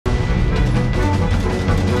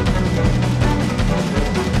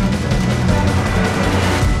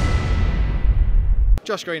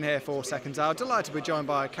Josh Green here for SecondsOut. Delighted to be joined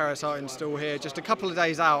by Karriss Artingstall here, just a couple of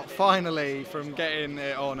days out, finally, from getting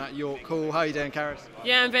it on at York Hall. How are you doing, Karriss?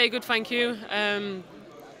 Yeah, I'm very good, thank you.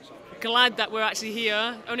 Glad that we're actually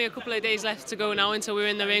here. Only a couple of days left to go now until we're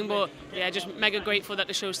in the ring, but yeah, just mega grateful that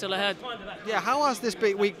the show's still ahead. Yeah, how has this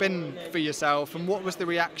week been for yourself, and what was the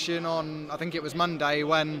reaction on, I think it was Monday,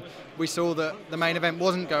 when we saw that the main event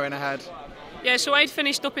wasn't going ahead? Yeah, so I'd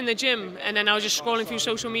finished up in the gym and then I was just scrolling through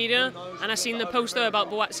social media and I seen the poster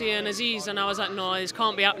about Buatsi and Azeez and I was like, no, this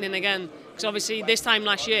can't be happening again. Because obviously this time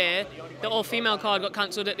last year, the all-female card got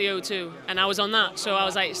cancelled at the O2 and I was on that. So I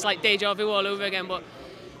was like, it's like deja vu all over again. But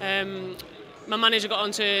my manager got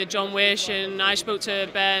onto John Wish and I spoke to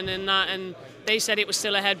Ben and that, and they said it was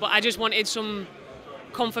still ahead. But I just wanted some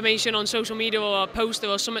confirmation on social media or a poster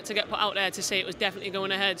or something to get put out there to say it was definitely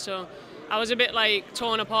going ahead. So I was a bit like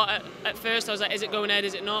torn apart at first. I was like, is it going ahead,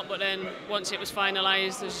 is it not? But then once it was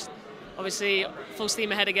finalised, there's obviously full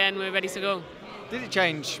steam ahead again, we're ready to go. Did it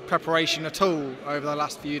change preparation at all over the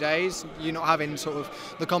last few days? You not having sort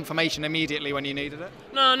of the confirmation immediately when you needed it?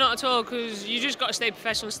 No, not at all, because you just got to stay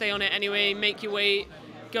professional, stay on it anyway, make your weight,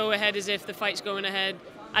 go ahead as if the fight's going ahead.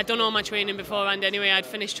 I'd done all my training beforehand anyway, I'd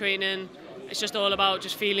finished training. It's just all about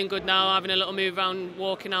just feeling good now, having a little move around,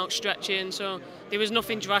 walking out, stretching. So there was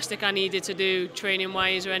nothing drastic I needed to do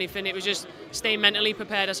training-wise or anything. It was just staying mentally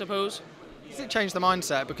prepared, I suppose. Does it change the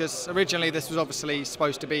mindset? Because originally this was obviously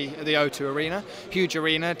supposed to be at the O2 Arena, huge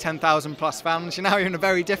arena, 10,000 plus fans. You're now in a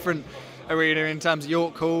very different arena in terms of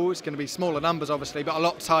York Hall. It's going to be smaller numbers, obviously, but a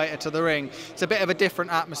lot tighter to the ring. It's a bit of a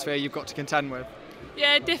different atmosphere you've got to contend with.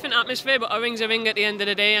 Yeah, different atmosphere, but a ring's a ring at the end of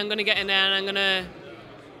the day. I'm going to get in there and I'm going to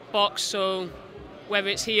box, so whether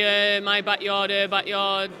it's here, my backyard, her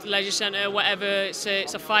backyard, leisure centre, whatever, it's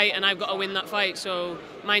a fight and I've got to win that fight, so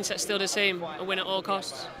mindset's still the same, a win at all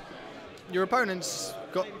costs. Your opponent's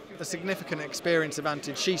got a significant experience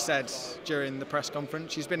advantage, she said during the press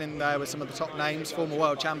conference. She's been in there with some of the top names, former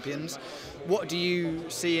world champions. What do you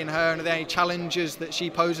see in her, and are there any challenges that she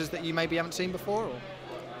poses that you maybe haven't seen before? Or?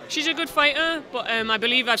 She's a good fighter, but I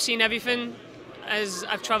believe I've seen everything as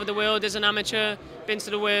I've travelled the world as an amateur, been to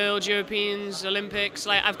the World, Europeans, Olympics.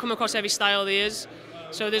 Like, I've come across every style there is,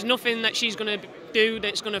 so there's nothing that she's going to do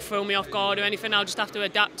that's going to throw me off guard or anything. I'll just have to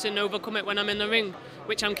adapt and overcome it when I'm in the ring,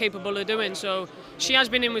 which I'm capable of doing. So she has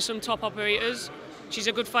been in with some top operators. She's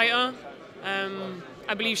a good fighter.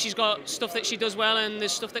 I believe she's got stuff that she does well and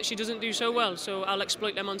there's stuff that she doesn't do so well, so I'll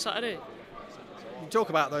exploit them on Saturday. You talk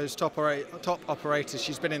about those top operators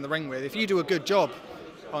she's been in the ring with. If you do a good job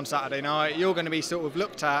on Saturday night, you're going to be sort of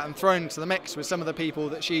looked at and thrown into the mix with some of the people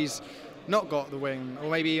that she's not got the win, or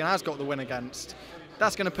maybe even has got the win against.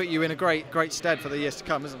 That's going to put you in a great stead for the years to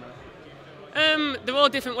come, isn't it? They're all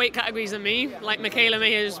different weight categories than me. Like Michaela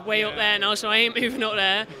Mayer's way up there now, so I ain't moving up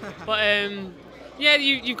there. But yeah,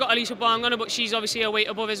 you've got Alicia Barngana, but she's obviously a weight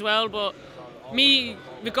above as well. But me,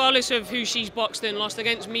 regardless of who she's boxed and lost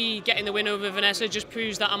against, me getting the win over Vanessa just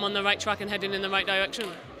proves that I'm on the right track and heading in the right direction.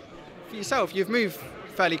 For yourself, you've moved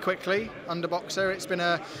fairly quickly under boxer. It's been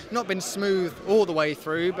not been smooth all the way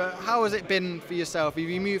through, but how has it been for yourself? Have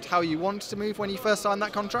you moved how you wanted to move when you first signed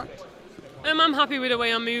that contract? I'm happy with the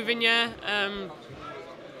way I'm moving, yeah.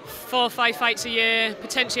 4 or 5 fights a year.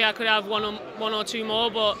 Potentially I could have one or two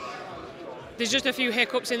more, but there's just a few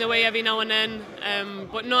hiccups in the way every now and then.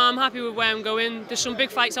 But no, I'm happy with where I'm going. There's some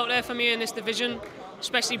big fights out there for me in this division,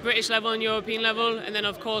 especially British level and European level, and then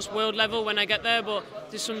of course world level when I get there, but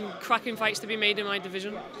there's some cracking fights to be made in my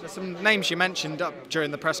division. There's some names you mentioned up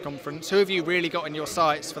during the press conference. Who have you really got in your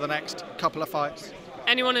sights for the next couple of fights?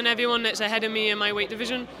 Anyone and everyone that's ahead of me in my weight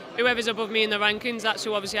division. Whoever's above me in the rankings, that's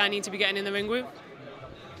who obviously I need to be getting in the ring with.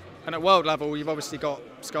 And at world level, you've obviously got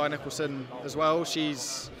SKYE NICOLSON as well.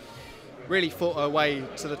 She's really fought her way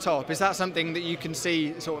to the top. Is that something that you can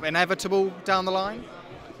see sort of inevitable down the line?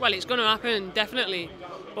 Well, it's going to happen, definitely.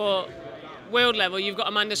 But world level, you've got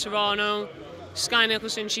Amanda Serrano, SKYE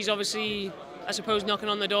NICOLSON, she's obviously, I suppose, knocking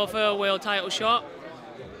on the door for a world title shot.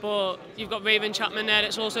 But you've got Raven Chapman there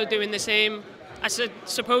that's also doing the same. I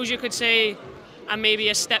suppose you could say I'm maybe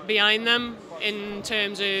a step behind them in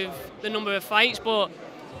terms of the number of fights, but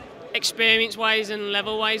experience-wise and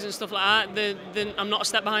level-wise and stuff like that, I'm not a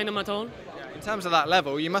step behind them at all. In terms of that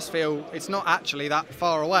level, you must feel it's not actually that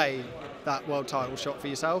far away, that world title shot for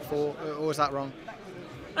yourself, or is that wrong?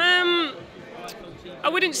 I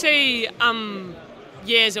wouldn't say I'm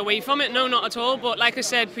years away from it, no, not at all, but like I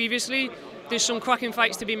said previously, there's some cracking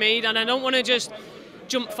fights to be made, and I don't want to just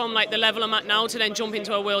jump from like the level I'm at now to then jump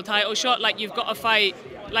into a world title shot. Like, you've got to fight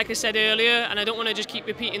like I said earlier, and I don't want to just keep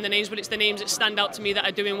repeating the names, but it's the names that stand out to me that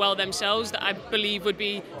are doing well themselves, that I believe would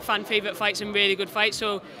be fan favourite fights and really good fights.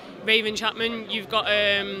 So Raven Chapman, you've got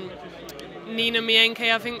Nina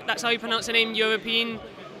Mienke, I think that's how you pronounce her name, European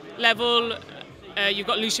level. You've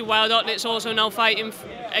got Lucy Wildot that's also now fighting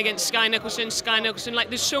against SKYE Nicholson. Like,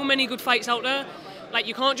 there's so many good fights out there. Like,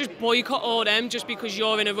 you can't just boycott all them just because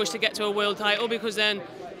you're in a rush to get to a world title, because then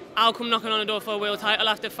I'll come knocking on the door for a world title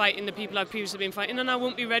after fighting the people I've previously been fighting, and I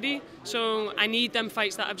won't be ready. So I need them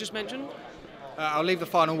fights that I've just mentioned. I'll leave the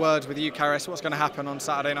final words with you, Karriss. What's going to happen on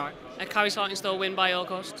Saturday night? A Karriss Artingstall win by all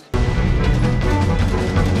costs.